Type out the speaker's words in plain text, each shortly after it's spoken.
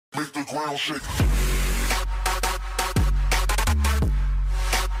ground shake.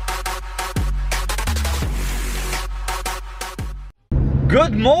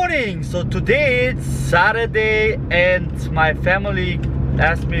 Good morning! So today it's Saturday and my family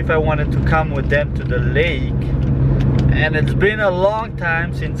asked me if I wanted to come with them to the lake. And it's been a long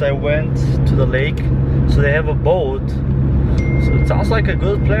time since I went to the lake. So they have a boat. So it sounds like a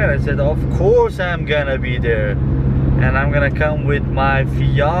good plan. I said, of course I'm gonna be there. And I'm gonna come with my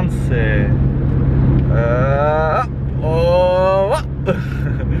fiance.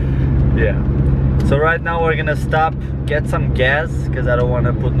 Yeah. So right now we're gonna stop, get some gas, because I don't want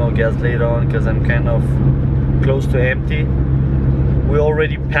to put no gas later on because I'm kind of close to empty. We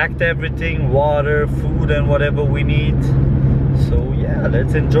already packed everything, water, food and whatever we need. So yeah,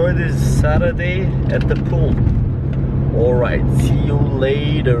 let's enjoy this Saturday at the pool. Alright, see you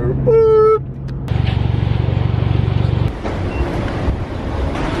later. Boop.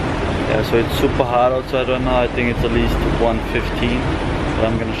 Yeah, so it's super hot outside right now. I think it's at least 1:15. But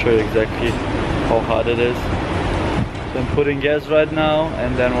I'm gonna show you exactly how hot it is. So I'm putting gas right now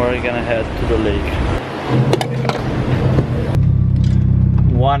and then we're gonna head to the lake.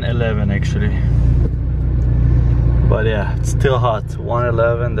 1:11 actually. But yeah, it's still hot.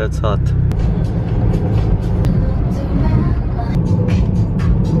 1:11, that's hot.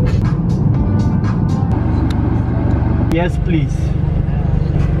 Yes, please.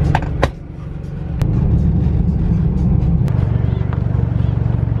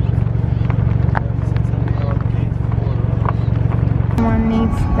 Someone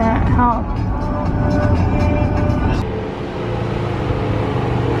needs that help.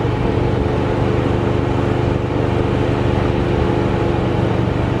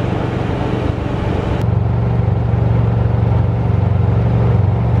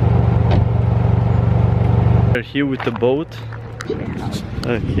 We're here with the boat.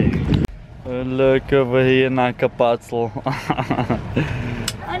 Okay. Look over here, Nakapatzel.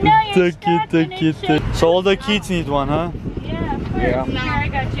 Oh no, you're stuck in it. So all the kids need one, huh? Yeah, of course. Yeah. Here, I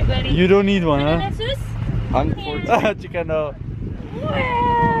got you, buddy. You don't need one, huh? Unfortunately. Chicken. Wow,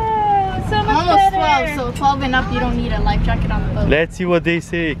 so much Almost better. 12, so 12 and up you don't need a life jacket on the boat. Let's see what they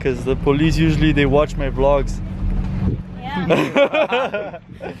say, because the police usually they watch my vlogs. Yeah.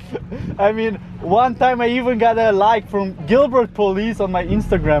 I mean, one time I even got a like from Gilbert police on my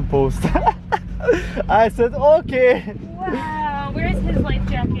Instagram post. I said, okay. Wow, where's his life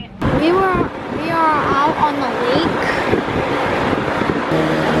jacket? We are out on the lake.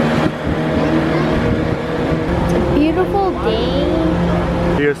 It's a beautiful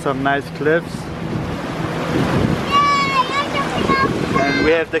day. Here's some nice cliffs. And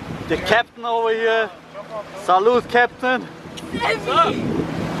we have the captain over here. Salute, captain.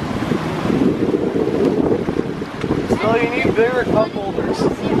 So you need bigger cup holders.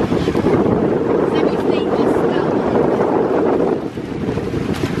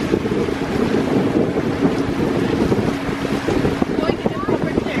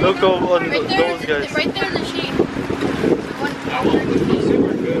 Look over on Right there, those guys. right there in the shade.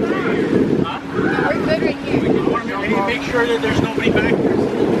 We're good right here. Make sure that there's nobody back there.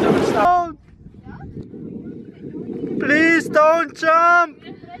 Don't. Please don't jump.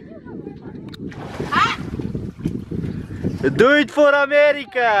 Do it for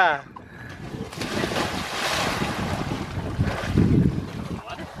America.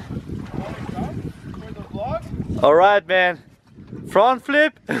 All right, man. Front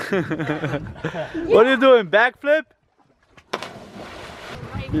flip. What are you doing? Back flip?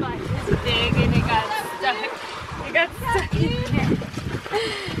 My butt is big and it got stuck. It got stuck in there.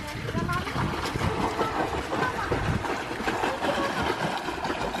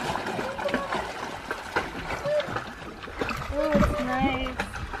 Oh, it's nice.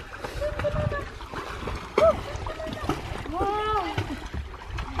 Whoa!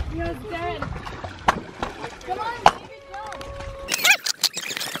 You're dead. Come on, baby, go.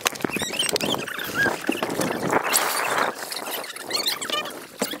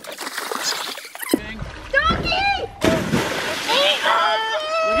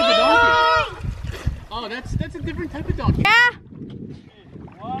 That's a different type of donkey. Yeah.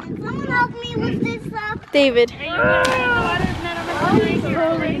 Someone help me with this stuff. David. Hey, you gotta make the water's not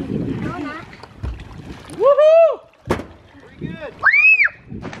overflowing. Woohoo! Pretty good.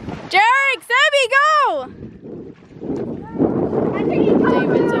 Jarek, Sebby, go!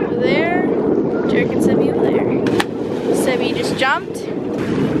 David's over there. Jarek and Sebby over there. Sebby just jumped.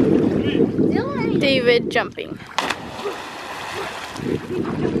 David jumping.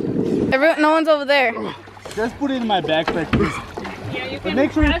 No one's over there. Just put it in my backpack, please. Yeah, you But can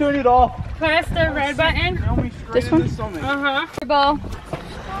make sure you turn it off. press the red button. This one? Ball.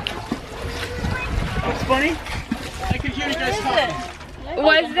 What's funny? I could hear you guys talking.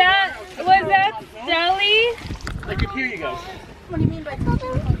 Was that Sally? I could hear you guys. What do you mean by talking?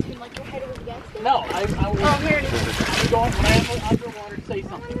 Like your head was against it? No, I was Here it is. going when I was underwater to say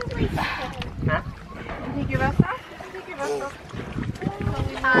something. Huh? Take your vest off. Take your vest off.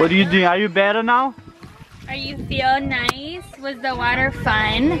 What are you doing? Are you better now? Are you feel nice? Was the water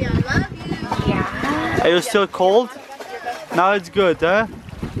fun? I love you. Yeah. Are you still cold? Now it's good, huh?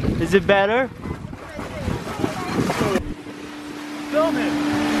 Is it better? Film it.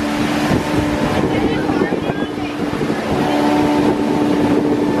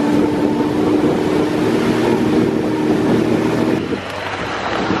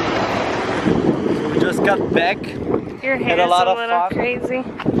 We just got back. Your Had hair a is lot a of little fun. crazy.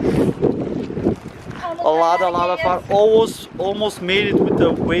 A lot of fun. Almost made it with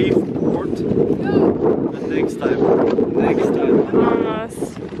the wave board. But next time.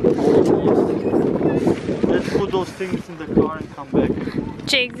 Almost. Let's put those things in the car and come back.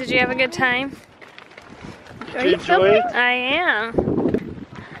 Jake, did you have a good time? Did you enjoy it? I am.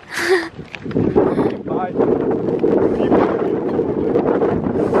 Bye.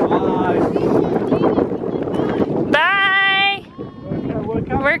 Bye. Bye.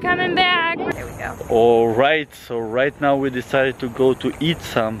 We're coming back. There we go. Alright, so right now we decided to go to eat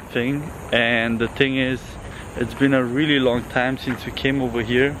something, and the thing is, it's been a really long time since we came over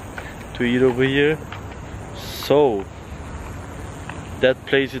here to eat over here. So that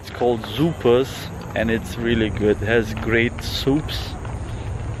place, it's called Zupas, and it's really good. It has great soups.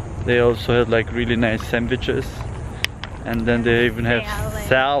 They also have like really nice sandwiches, and then they even have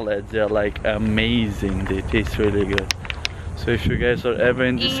salads. They're like amazing. They taste really good. So if you guys are ever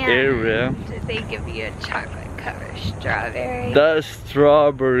in this area, they give you a chocolate covered strawberry. the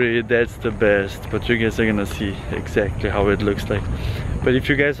strawberry, that's the best. But you guys are gonna see exactly how it looks like. But if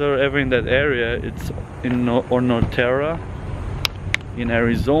you guys are ever in that area, it's in Norterra in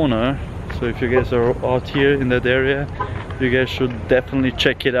Arizona. So if you guys are out here in that area, you guys should definitely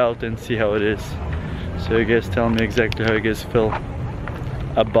check it out and see how it is. So you guys tell me exactly how you guys feel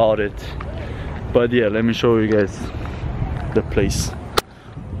about it. But yeah, let me show you guys the place.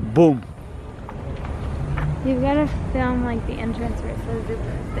 Boom. You've got to film like the entrance where it says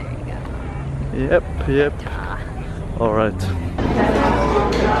Zupas. There you go. Yep. All right.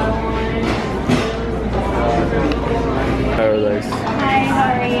 Paradise. Hi,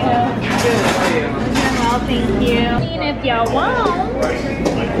 how are you? Good, how are you? I'm doing well, thank you. If y'all want.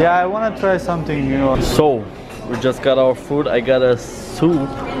 Yeah, I want to try something new. So, we just got our food. I got a soup,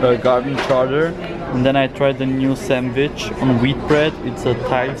 a garden charter, and then I tried the new sandwich on wheat bread. It's a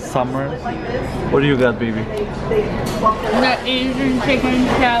Thai summer. What do you got, baby? The Asian chicken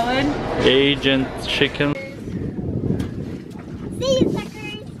salad. Asian chicken. See you,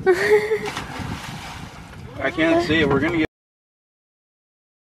 suckers. I can't see it. We're gonna get